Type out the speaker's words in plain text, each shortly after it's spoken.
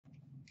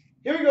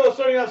Here we go,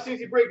 starting off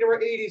CC break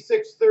number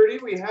 8630.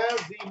 We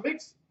have the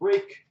mixed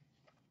break.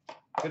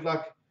 Good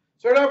luck.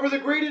 Start off with the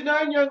graded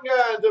 9 Young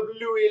Guns of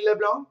Louis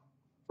Leblanc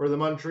for the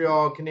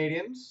Montreal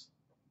Canadiens.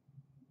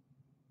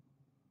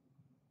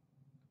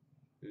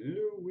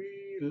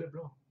 Louis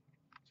Leblanc.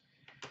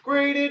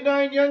 Graded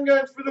 9 Young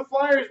Guns for the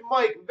Flyers,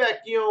 Mike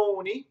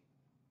Vecchioni.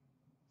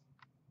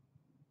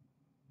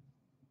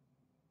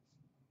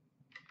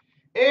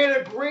 And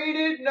a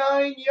graded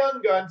 9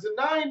 Young Guns,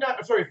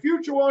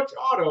 Future Watch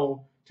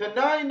Auto to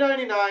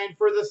 $9.99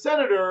 for the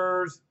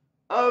Senators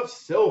of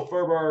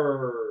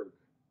Silfverberg.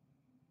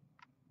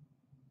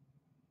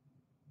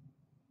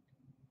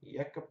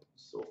 Jakob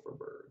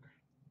Silfverberg.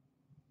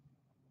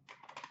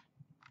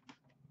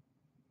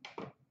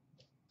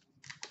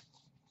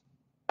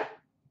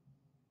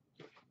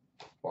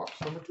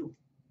 Box number 2.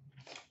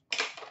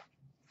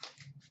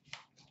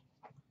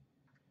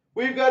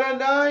 We've got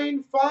a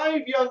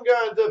 9-5 Young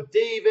Guns of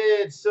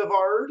David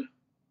Savard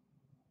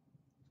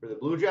for the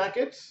Blue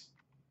Jackets.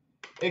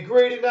 A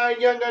graded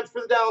 9 Young Guns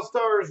for the Dallas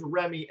Stars,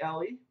 Remy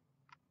Ellie.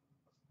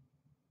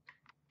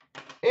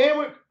 And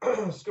we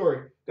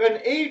got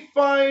an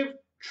 8-5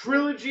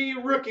 Trilogy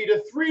Rookie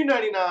to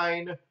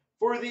 $3.99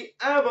 for the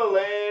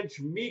Avalanche,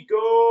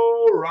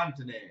 Mikko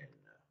Rantanen.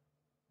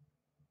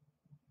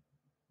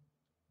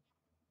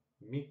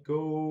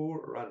 Mikko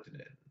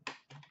Rantanen.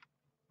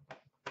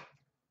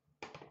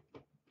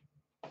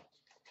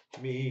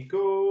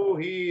 Mikko,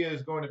 he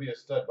is going to be a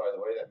stud, by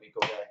the way, that Mikko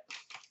guy.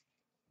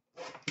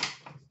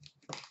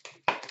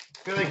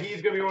 I feel like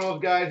he's going to be one of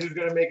those guys who's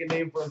going to make a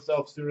name for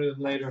himself sooner than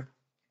later.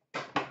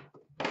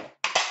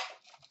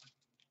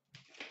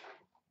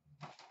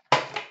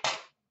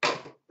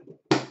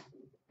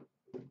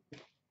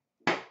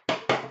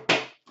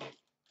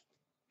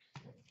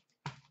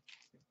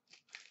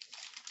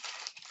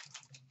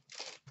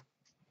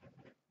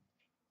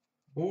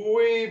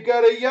 We've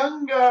got a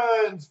Young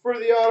Guns for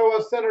the Ottawa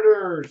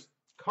Senators,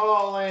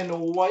 Colin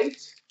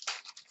White.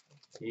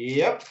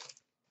 Yep.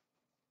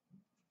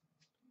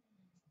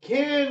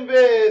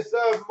 Canvas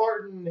of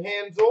Martin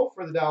Hanzal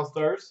for the Dallas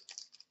Stars.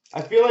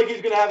 I feel like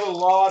he's going to have a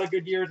lot of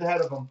good years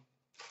ahead of him.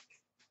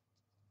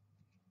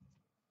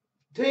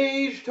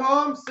 Tage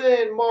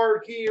Thompson,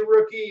 marquee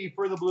rookie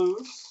for the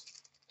Blues.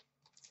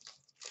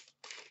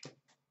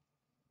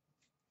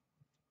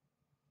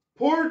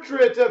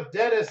 Portrait of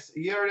Denis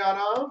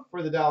Yurianov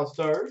for the Dallas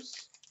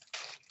Stars.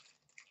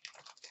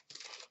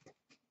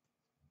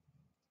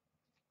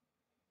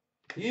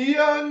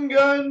 Young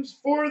Guns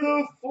for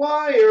the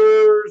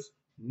Flyers,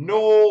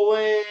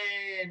 Nolan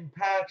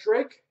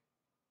Patrick.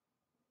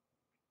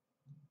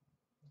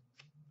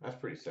 That's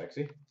pretty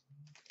sexy.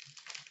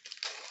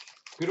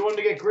 Good one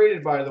to get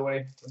graded, by the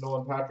way, the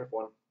Nolan Patrick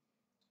one.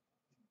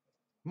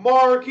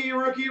 Marquee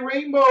Rookie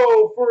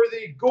Rainbow for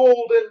the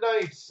Golden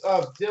Knights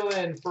of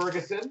Dylan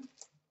Ferguson.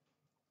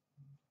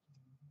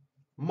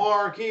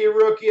 Marquee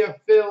Rookie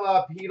of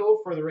Philip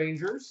Hedl for the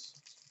Rangers.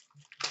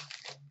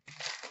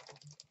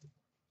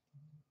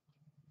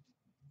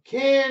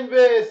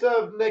 Canvas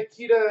of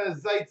Nikita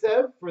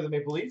Zaitsev for the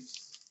Maple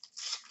Leafs.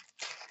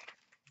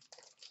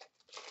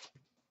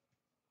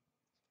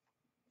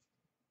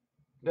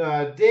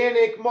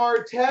 Danik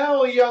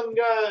Martel, Young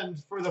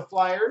Guns for the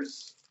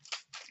Flyers.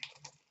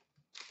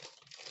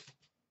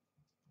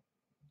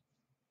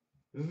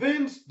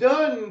 Vince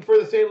Dunn for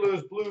the St.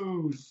 Louis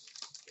Blues,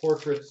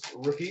 Portraits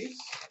Rookies.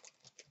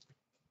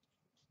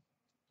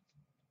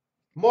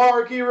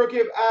 Marquee Rookie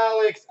of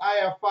Alex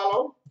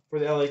Iafallo for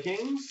the LA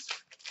Kings.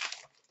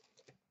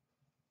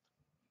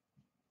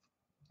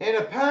 And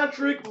a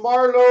Patrick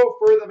Marleau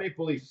for the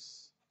Maple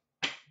Leafs.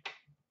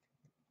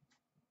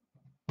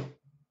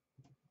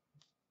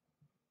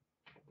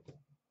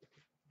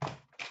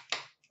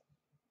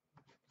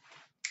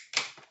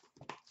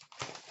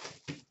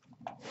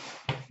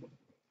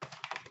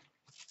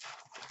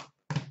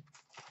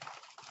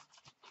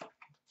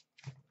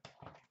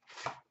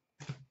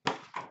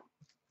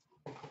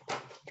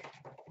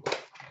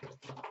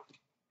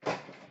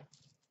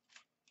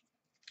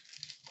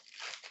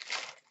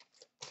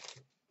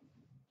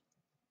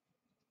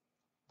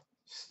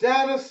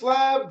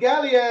 Stanislav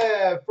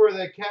Galiev for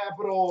the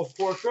Capitals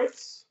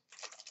Portraits.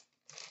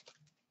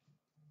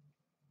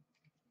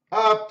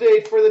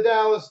 Update for the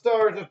Dallas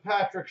Stars of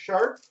Patrick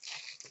Sharp.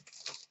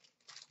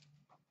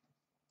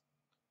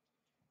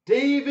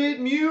 David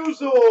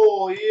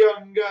Musel,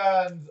 Young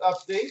Guns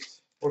update.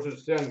 Or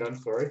just Young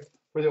Guns, sorry.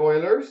 For the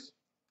Oilers.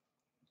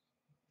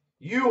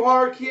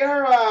 Juha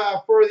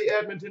Kierä for the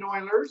Edmonton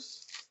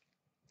Oilers.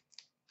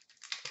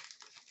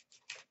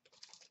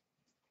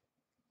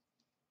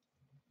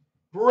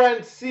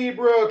 Brent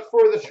Seabrook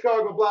for the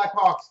Chicago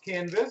Blackhawks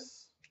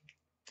canvas.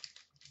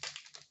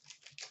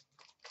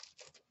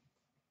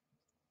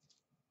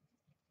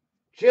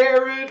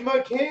 Jared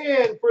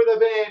McCann for the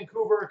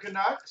Vancouver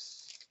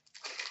Canucks.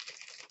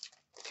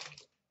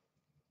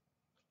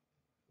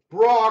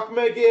 Brock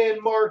McGinn,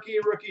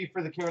 marquee rookie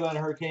for the Carolina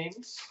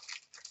Hurricanes.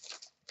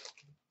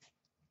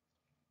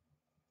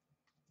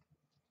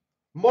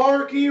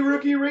 Marquee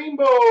rookie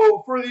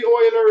rainbow for the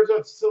Oilers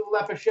of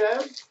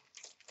Slepyshev.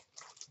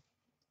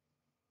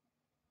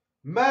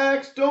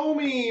 Max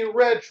Domi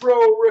retro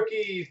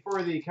rookie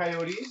for the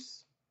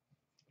Coyotes.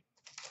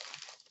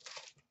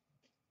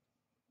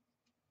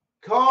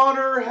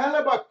 Connor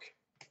Hellebuck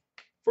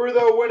for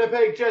the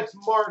Winnipeg Jets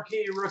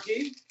marquee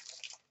rookie.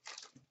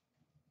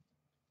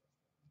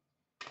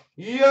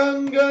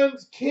 Young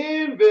Guns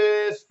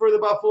canvas for the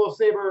Buffalo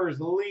Sabres,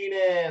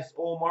 Linus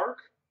Ullmark.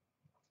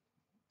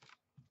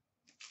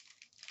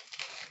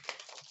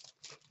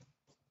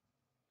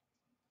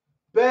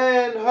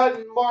 Ben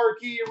Hutton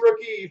marquee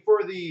rookie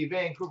for the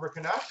Vancouver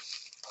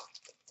Canucks.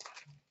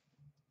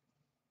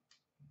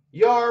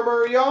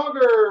 Jaromir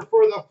Jagr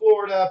for the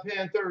Florida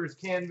Panthers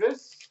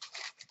canvas.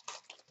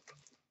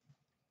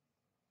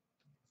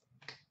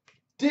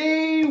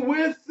 Day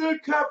with the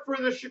cup for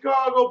the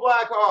Chicago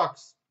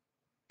Blackhawks,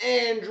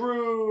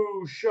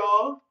 Andrew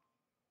Shaw.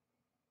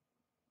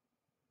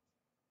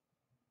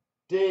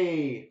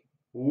 Day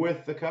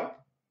with the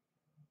cup.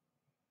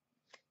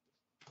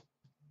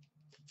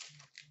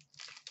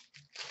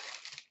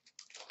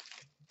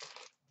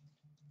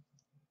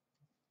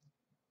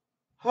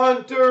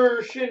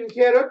 Hunter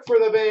Shinkaruk for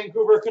the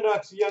Vancouver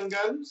Canucks Young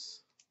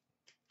Guns.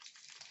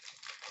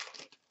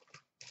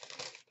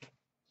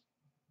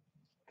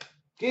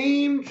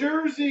 Game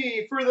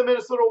jersey for the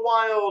Minnesota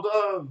Wild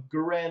of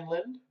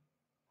Granlund.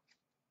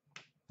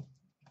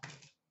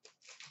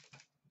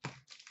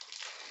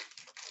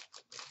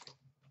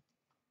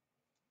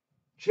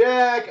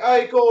 Jack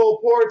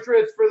Eichel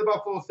portraits for the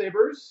Buffalo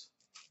Sabres.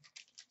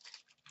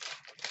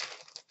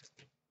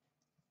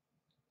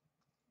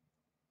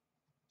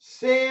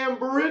 Sam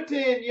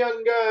Britton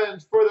Young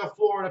Guns for the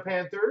Florida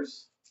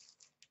Panthers.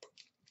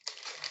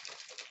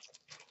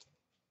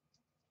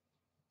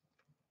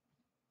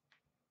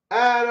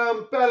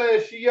 Adam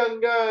Pelech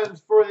Young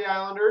Guns for the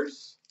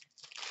Islanders.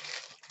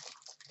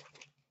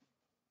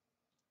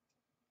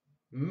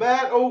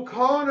 Matt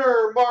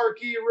O'Connor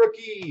marquee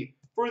rookie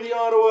for the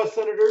Ottawa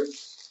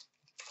Senators.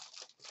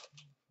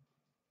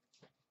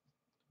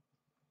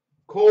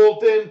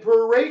 Colton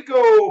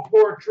Parayko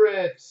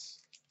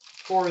portraits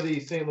for the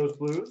St. Louis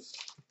Blues.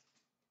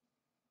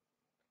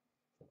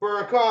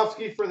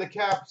 Burakovsky for the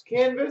Caps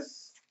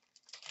canvas.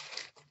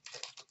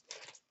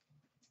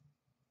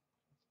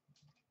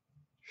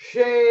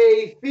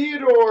 Shea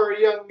Theodore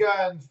Young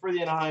Guns for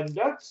the Anaheim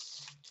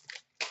Ducks.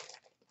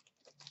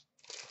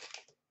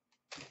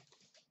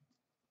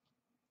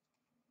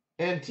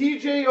 And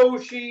TJ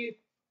Oshie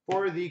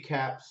for the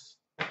Caps.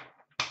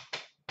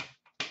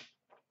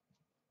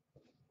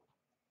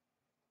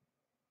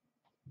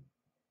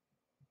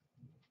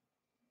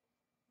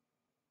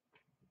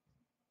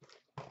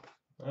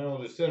 And we'll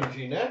do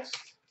Synergy next.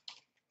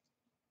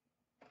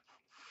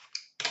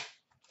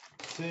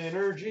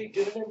 Synergy.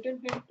 Dun, dun,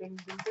 dun, dun,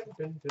 dun,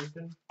 dun, dun,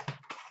 dun.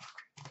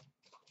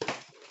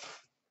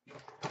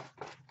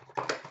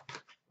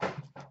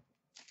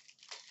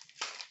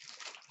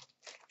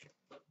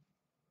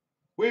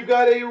 We've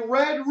got a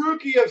red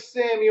rookie of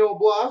Samuel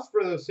Bloss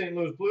for the St.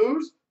 Louis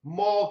Blues.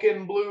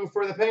 Malkin blue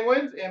for the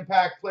Penguins.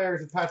 Impact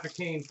players of Patrick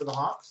Kane for the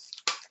Hawks.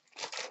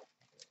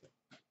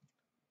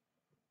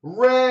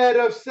 Red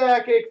of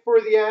Sakic for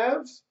the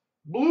Avs.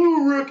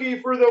 Blue rookie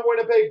for the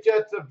Winnipeg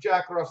Jets of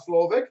Jack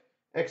Roslovic.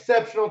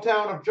 Exceptional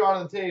talent of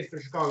Jonathan Toews for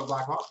Chicago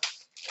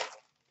Blackhawks.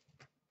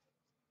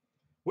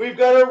 We've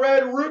got a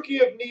red rookie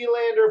of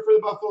Nylander for the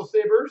Buffalo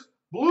Sabres.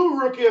 Blue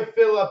rookie of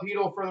Philip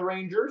Hedl for the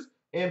Rangers.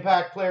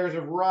 Impact players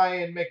of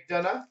Ryan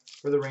McDonough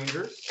for the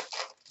Rangers.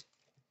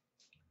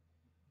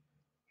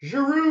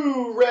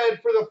 Giroux red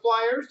for the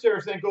Flyers.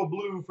 Tarasenko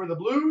blue for the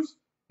Blues.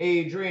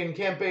 Adrian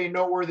Kempe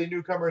noteworthy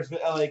newcomers for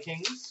the LA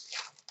Kings.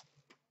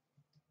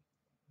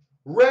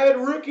 Red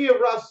rookie of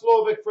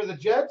Roslovic for the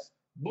Jets.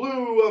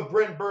 Blue of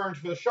Brent Burns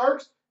for the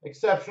Sharks.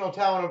 Exceptional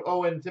talent of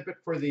Owen Tippett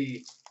for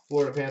the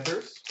Florida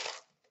Panthers.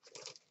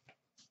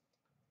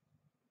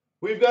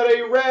 We've got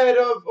a red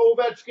of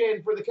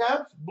Ovechkin for the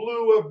Caps,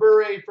 blue of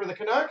Bure for the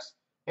Canucks,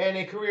 and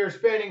a career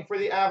spanning for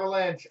the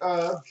Avalanche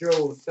of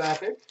Joe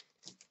Sakic.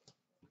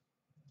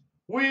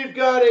 We've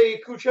got a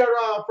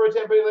Kucherov for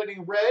Tampa Bay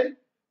Lightning red,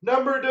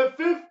 number to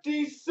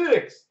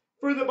 56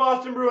 for the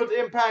Boston Bruins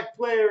Impact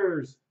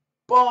players,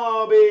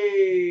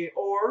 Bobby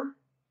Orr.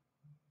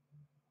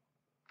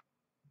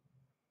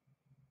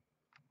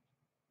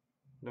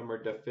 Number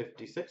to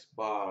 56,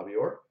 Bobby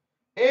Orr.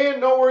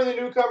 And noteworthy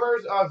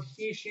newcomers of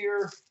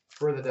Hischier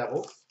for the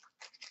Devils.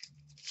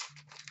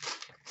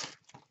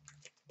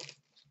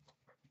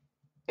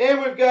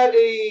 And we've got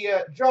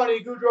a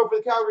Johnny Gaudreau for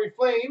the Calgary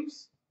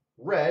Flames,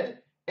 red.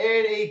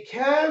 And a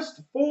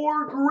cast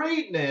for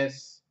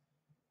greatness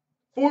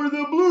for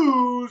the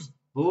Blues,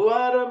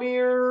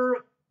 Vladimir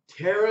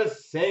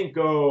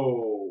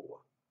Tarasenko.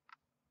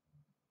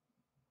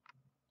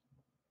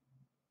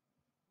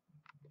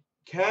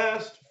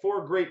 Cast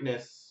for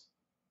greatness,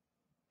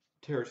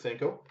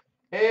 Tarasenko.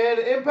 And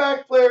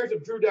impact players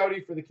of Drew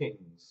Doughty for the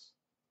Kings.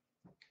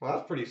 Well,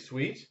 that's pretty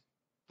sweet.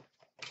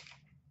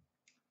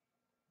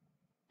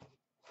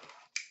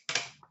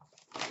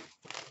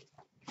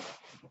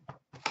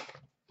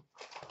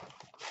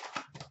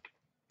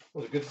 That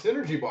was a good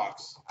synergy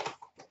box.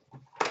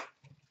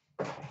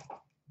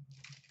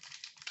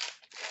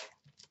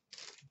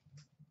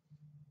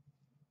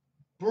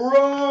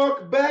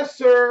 Brock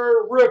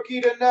Besser,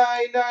 rookie to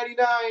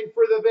 9.99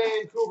 for the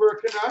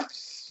Vancouver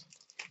Canucks.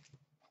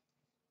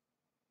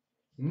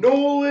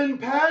 Nolan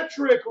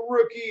Patrick,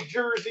 rookie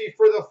jersey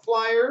for the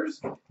Flyers,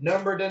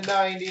 number to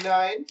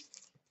 99.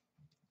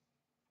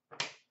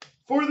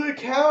 For the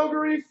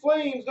Calgary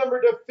Flames, number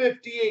to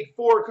 58,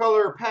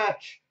 four-color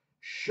patch,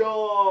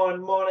 Sean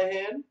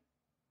Monahan.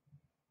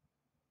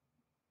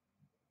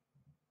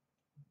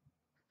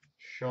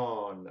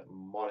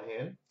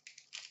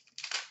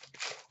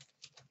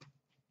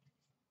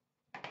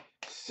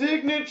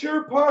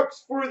 Signature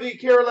pucks for the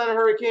Carolina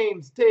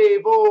Hurricanes,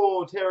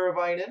 Teuvo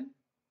Teravainen.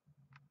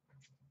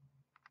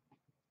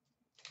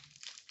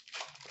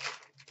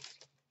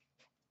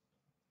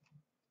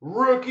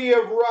 Rookie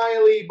of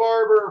Riley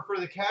Barber for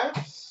the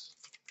Caps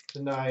to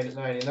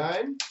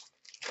 9.99.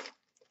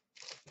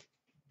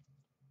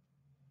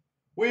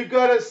 We've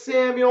got a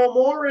Samuel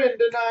Morin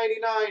to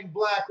 99,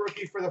 black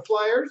rookie for the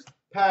Flyers.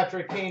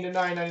 Patrick Kane to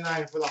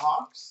 9.99 for the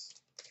Hawks.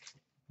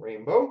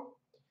 Rainbow.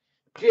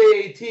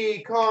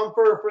 JT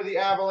Compher for the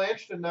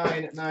Avalanche to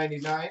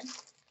 9.99.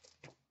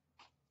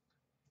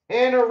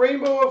 And a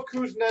rainbow of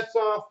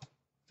Kuznetsov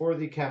for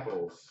the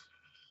Capitals.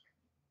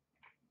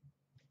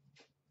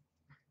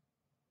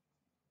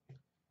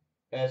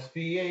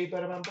 SPA.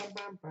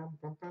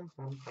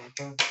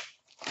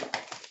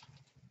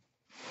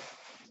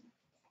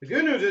 The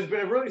good news is it's been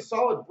a really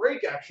solid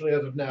break actually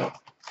as of now.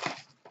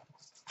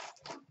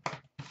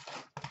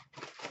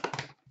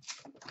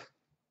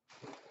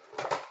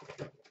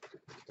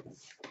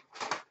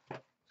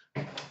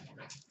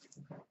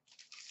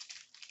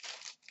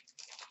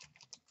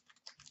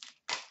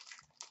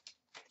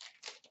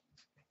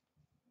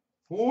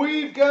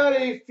 We've got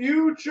a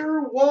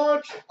Future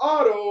Watch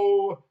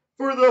auto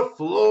for the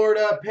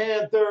Florida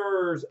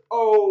Panthers,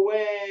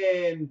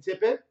 Owen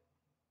Tippett.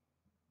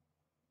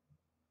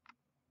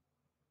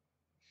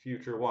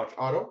 Future Watch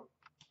auto,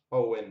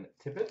 Owen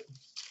Tippett.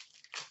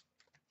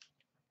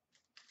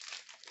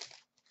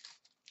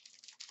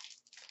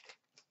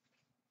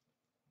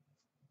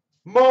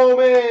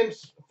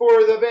 Moments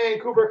for the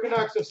Vancouver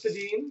Canucks of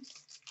Sedin.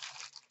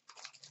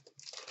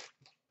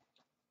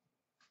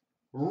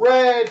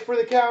 Red for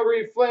the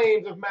Calgary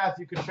Flames of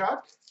Matthew Tkachuk.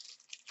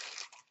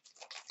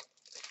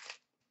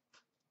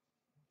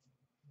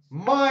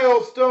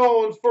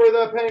 Milestones for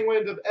the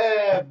Penguins of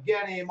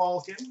Evgeny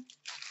Malkin.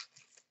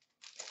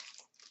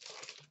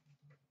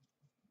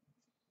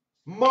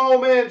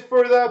 Moments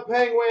for the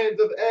Penguins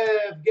of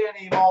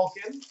Evgeny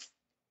Malkin.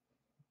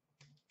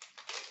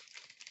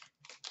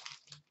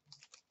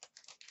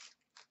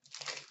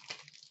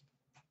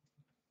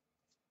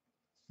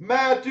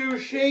 Matt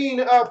Duchene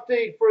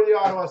update for the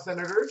Ottawa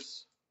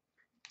Senators.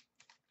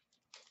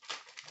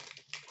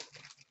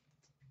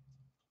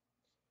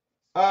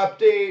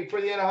 Update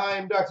for the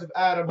Anaheim Ducks of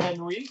Adam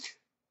Henrique.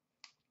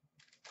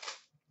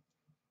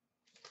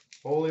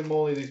 Holy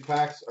moly, these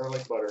packs are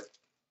like butter.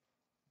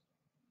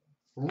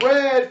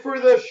 Red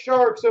for the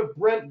Sharks of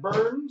Brent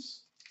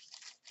Burns.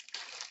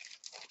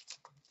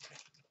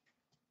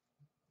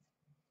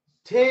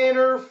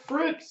 Tanner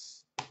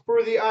Fritz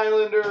for the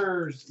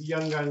Islanders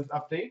Young Guns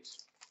update.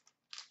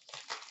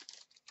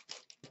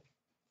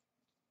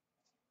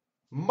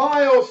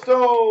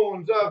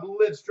 Milestones of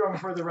Lidstrom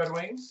for the Red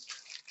Wings.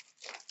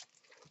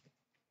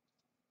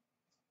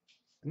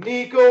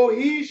 Nico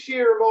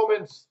Hischier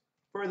moments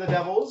for the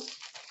Devils.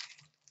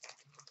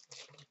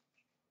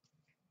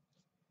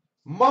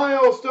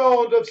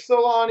 Milestones of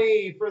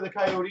Solani for the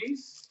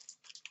Coyotes.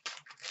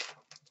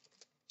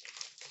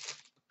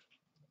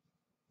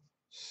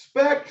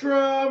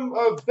 Spectrum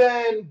of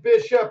Ben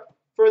Bishop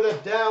for the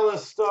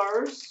Dallas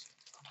Stars.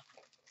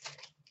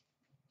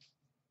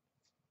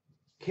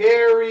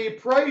 Carey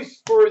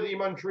Price for the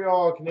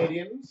Montreal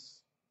Canadiens.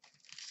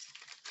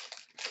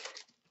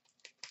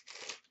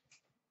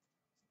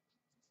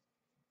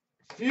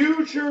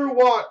 Future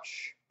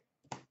Watch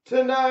to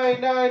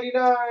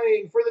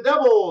 $9.99 for the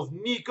Devils,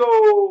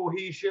 Nico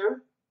Hischier.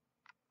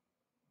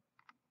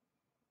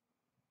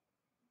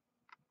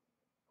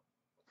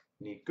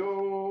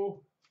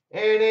 Nico.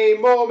 And a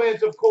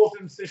moment of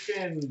Colton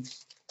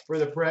Sissons for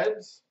the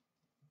Preds.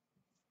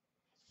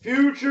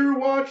 Future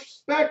Watch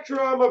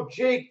Spectrum of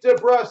Jake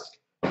DeBrusk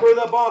for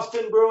the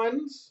Boston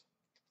Bruins.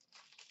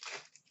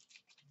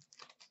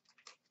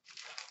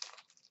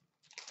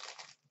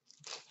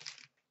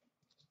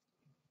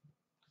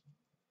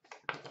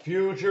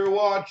 Future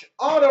Watch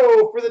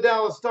Auto for the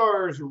Dallas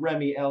Stars,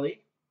 Remy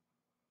Ellie.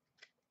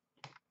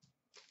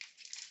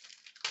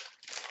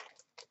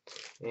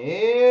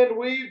 And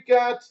we've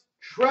got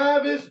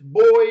Travis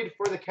Boyd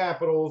for the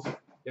Capitals,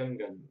 Young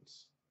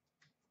Guns.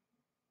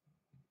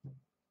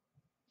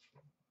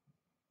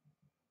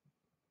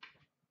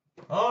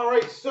 All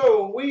right,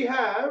 so we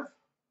have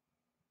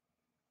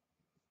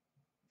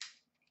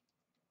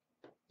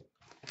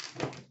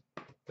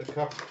the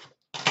cup.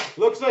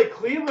 Looks like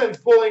Cleveland's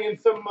pulling in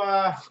some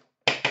a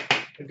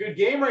good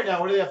game right now.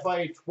 What are they up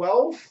by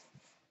 12?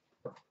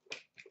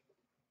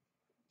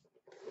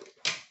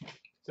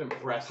 It's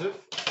impressive.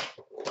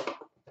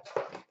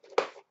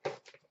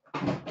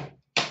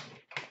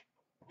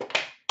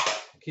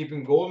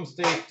 Keeping Golden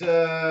State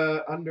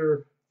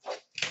under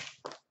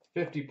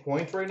 50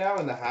 points right now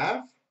in the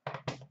half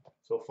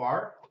so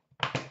far.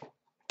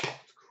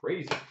 It's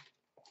crazy.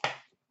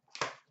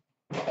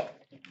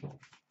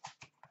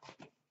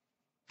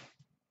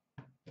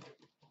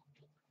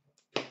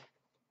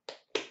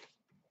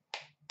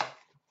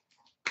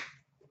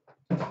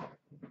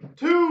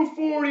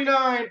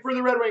 $2.49 for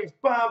the Red Wings,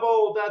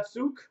 Pavel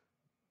Datsyuk.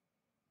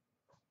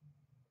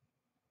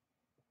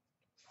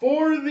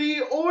 For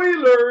the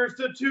Oilers,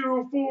 the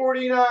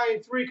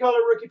 $2.49 three-color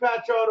rookie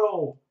patch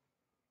auto,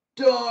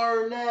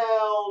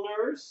 Darnell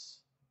Nurse.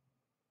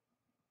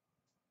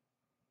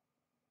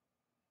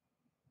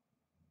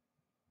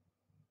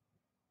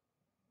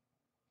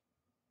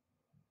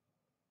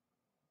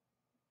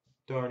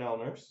 Darnell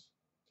Nurse.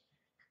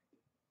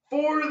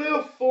 For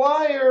the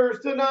Flyers,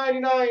 to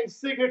 99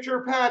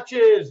 signature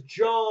patches,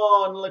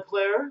 John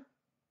LeClair.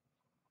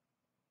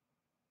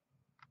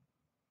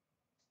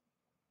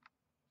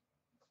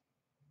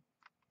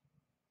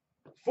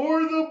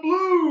 For the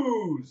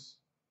Blues,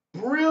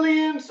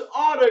 Brilliance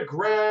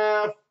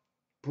autograph,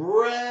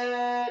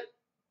 Brett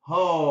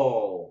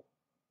Hull.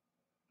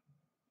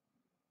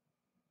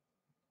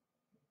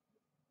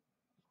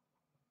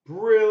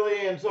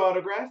 Brilliance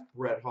autograph,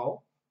 Brett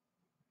Hull.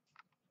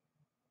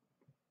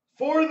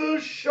 For the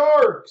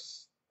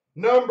Sharks,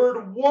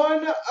 numbered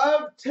 1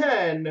 of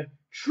 10,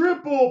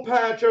 triple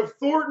patch of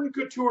Thornton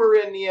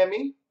Couture and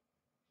Niemi.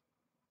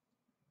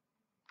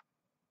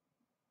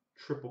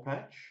 Triple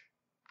patch.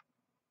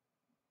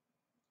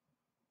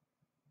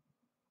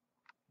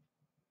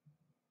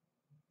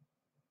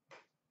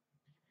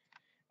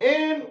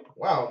 And,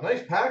 wow,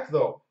 nice pack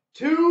though.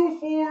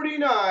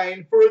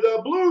 $2.49 for the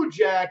Blue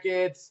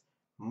Jackets,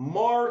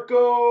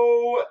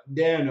 Marco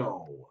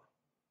Dano.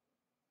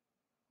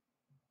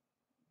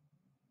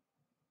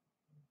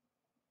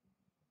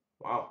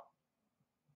 Wow.